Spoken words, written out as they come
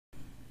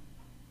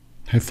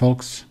Hey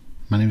folks,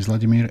 my name is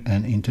Vladimir,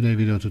 and in today's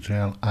video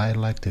tutorial I'd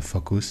like to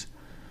focus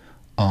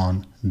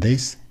on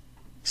this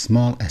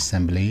small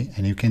assembly.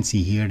 And you can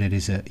see here there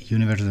is a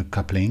universal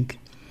coupling,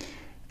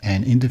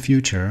 and in the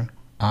future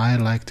I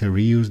like to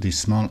reuse this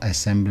small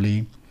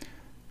assembly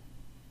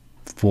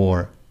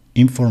for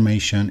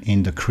information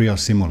in the Creo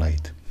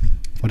Simulate.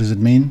 What does it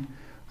mean?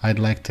 I'd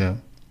like to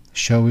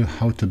show you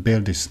how to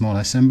build this small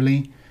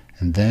assembly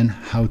and then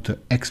how to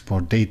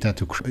export data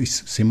to Creo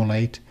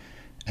Simulate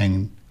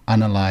and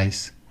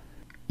analyze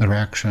the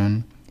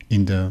reaction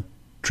in the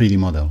 3D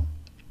model.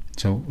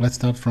 So let's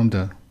start from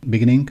the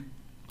beginning.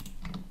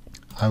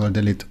 I will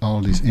delete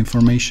all this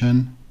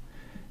information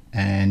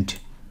and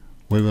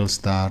we will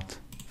start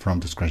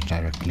from the scratch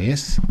directly.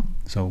 Yes.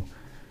 So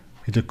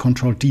with the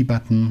Ctrl-D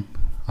button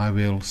I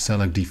will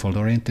select default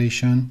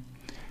orientation,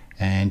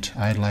 and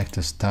I'd like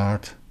to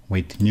start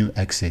with new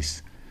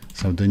axis.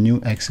 So the new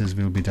axis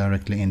will be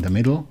directly in the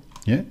middle.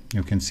 Yeah,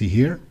 you can see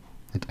here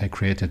that I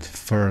created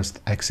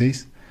first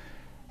axis,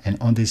 and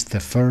on this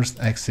the first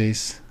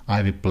axis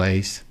I will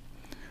place,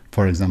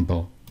 for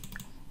example,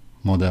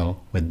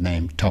 model with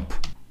name top.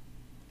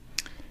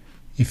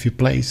 If you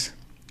place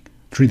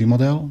 3D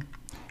model,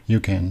 you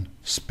can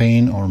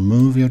spin or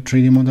move your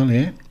 3D model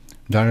here,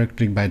 direct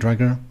click by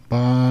dragger,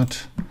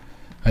 but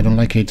I don't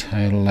like it.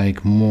 I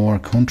like more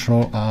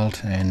Ctrl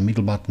Alt and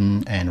middle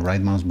button and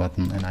right mouse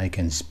button, and I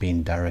can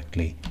spin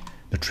directly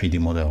the 3D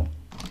model.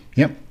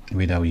 Yep,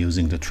 without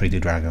using the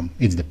 3D dragger.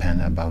 It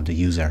depends about the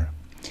user.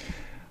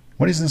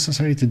 What is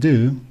necessary to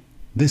do?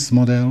 This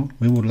model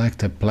we would like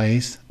to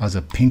place as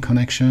a pin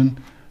connection.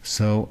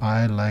 So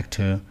I like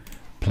to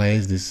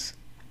place this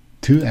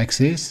two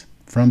axes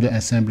from the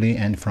assembly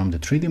and from the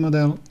 3D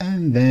model,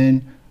 and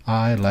then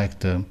I like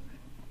to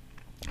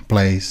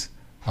place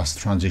as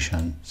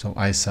transition. So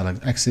I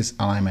select axis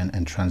alignment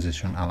and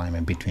transition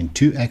alignment between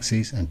two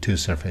axes and two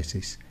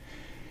surfaces.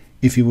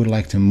 If you would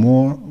like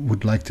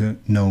to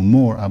know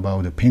more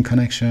about the pin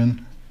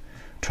connection,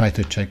 try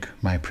to check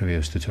my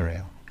previous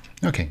tutorial.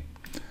 Okay,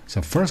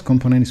 so first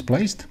component is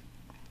placed.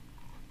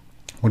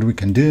 What we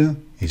can do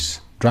is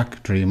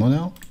drag 3D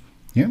model.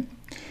 Yeah,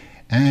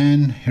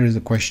 and here is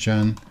the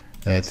question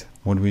that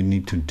what we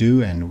need to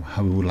do and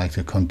how we would like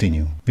to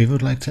continue. We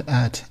would like to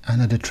add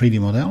another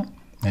 3D model,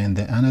 and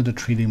the another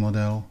 3D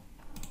model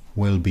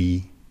will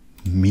be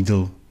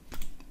middle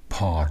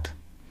part.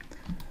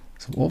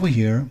 So over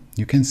here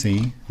you can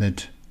see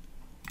that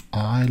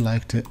I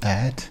like to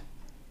add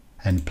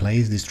and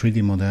place this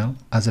 3D model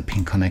as a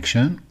pin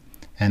connection,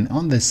 and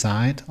on this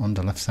side, on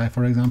the left side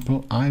for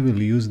example, I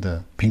will use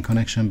the pin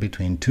connection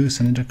between two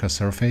cylindrical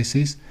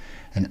surfaces,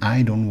 and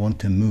I don't want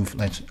to move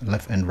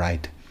left and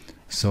right.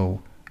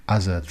 So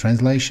as a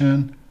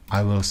translation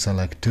I will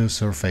select two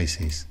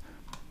surfaces.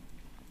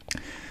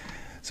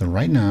 So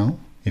right now,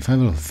 if I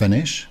will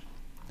finish,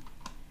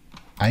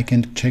 I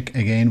can check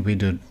again with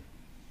the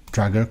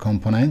dragger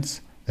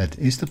components that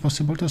is it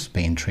possible to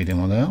spin 3D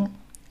model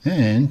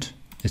and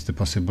is it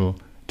possible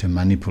to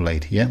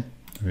manipulate. Yeah,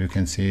 you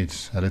can see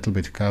it's a little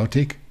bit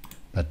chaotic,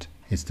 but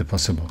it's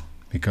possible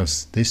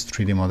because this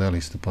 3D model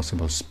is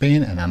possible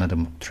spin, and another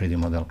 3D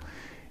model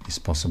is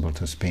possible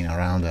to spin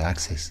around the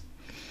axis.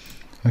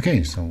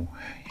 Okay, so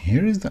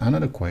here is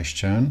another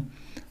question: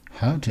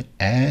 how to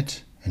add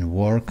and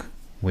work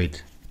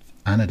with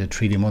another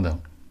 3D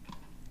model.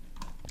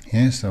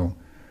 Yeah, so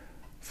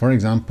for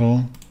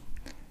example,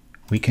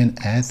 we can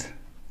add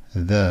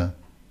the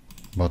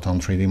bottom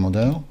 3D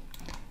model,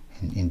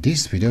 and in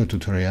this video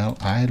tutorial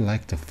I'd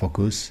like to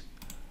focus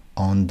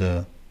on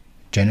the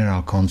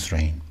general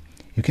constraint.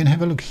 You can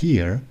have a look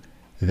here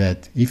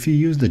that if you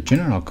use the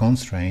general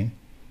constraint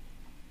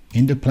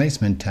in the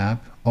placement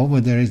tab, over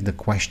there is the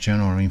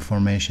question or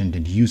information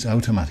that use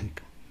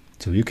automatic.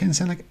 So you can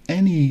select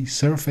any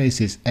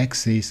surfaces,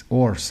 axis,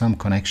 or some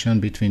connection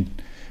between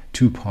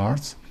two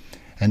parts,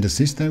 and the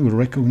system will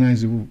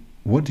recognize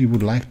what you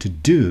would like to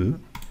do,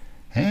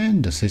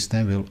 and the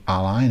system will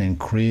align and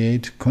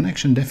create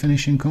connection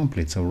definition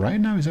complete. So right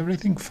now is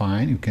everything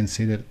fine. You can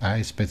see that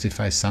I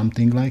specify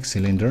something like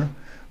cylinder,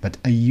 but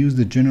I use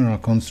the general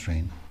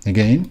constraint.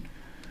 Again,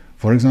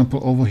 for example,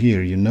 over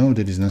here, you know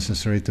that it's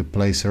necessary to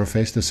place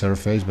surface to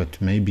surface,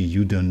 but maybe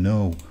you don't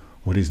know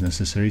what is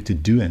necessary to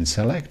do and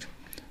select.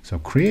 So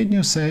create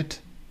new set,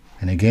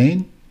 and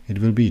again it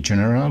will be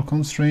general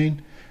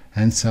constraint,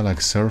 and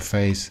select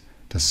surface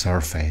to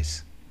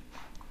surface.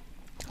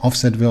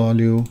 Offset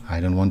value, I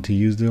don't want to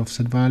use the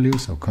offset value,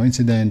 so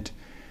coincident,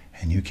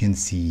 and you can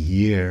see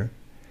here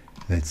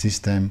that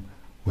system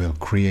will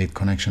create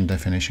connection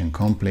definition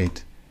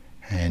complete,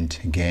 and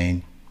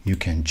again you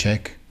can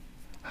check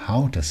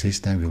how the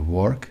system will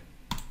work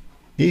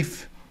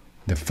if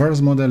the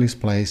first model is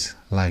placed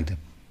like the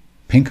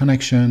pin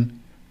connection,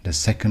 the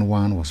second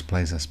one was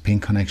placed as pin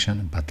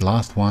connection, but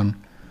last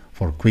one,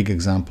 for quick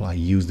example, I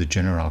use the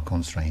general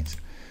constraints.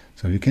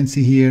 So you can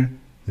see here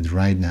that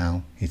right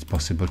now it's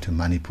possible to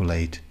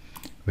manipulate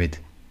with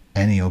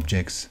any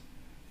objects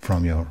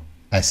from your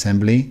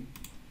assembly.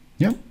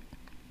 Yep.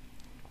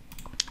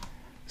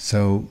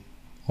 So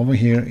over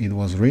here it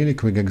was really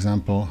quick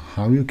example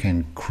how you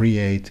can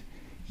create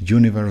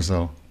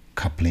universal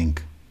coupling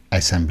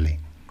assembly.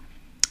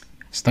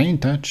 Stay in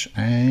touch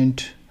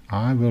and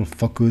I will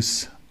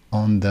focus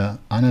on the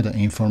another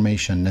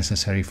information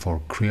necessary for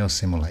Creo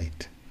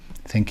Simulate.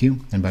 Thank you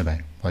and bye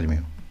bye.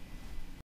 Vladimir.